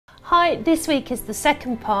Hi, this week is the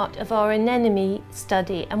second part of our anemone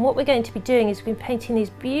study, and what we're going to be doing is we're painting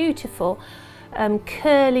these beautiful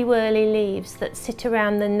curly whirly leaves that sit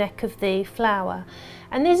around the neck of the flower.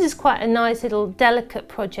 And this is quite a nice little delicate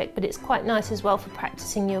project, but it's quite nice as well for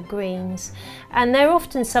practicing your greens. And they're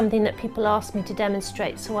often something that people ask me to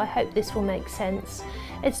demonstrate, so I hope this will make sense.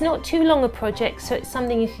 It's not too long a project, so it's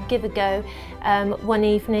something you could give a go one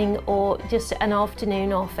evening or just an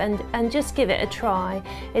afternoon off and just give it a try.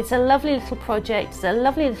 It's a lovely little project, it's a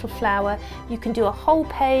lovely little flower. You can do a whole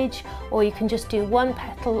page, or you can just do one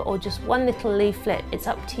petal or just one little leaflet. It's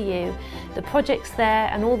up to you. The project's there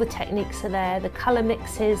and all the techniques are there, the colour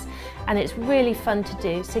mixes, and it's really fun to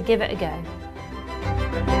do, so give it a go.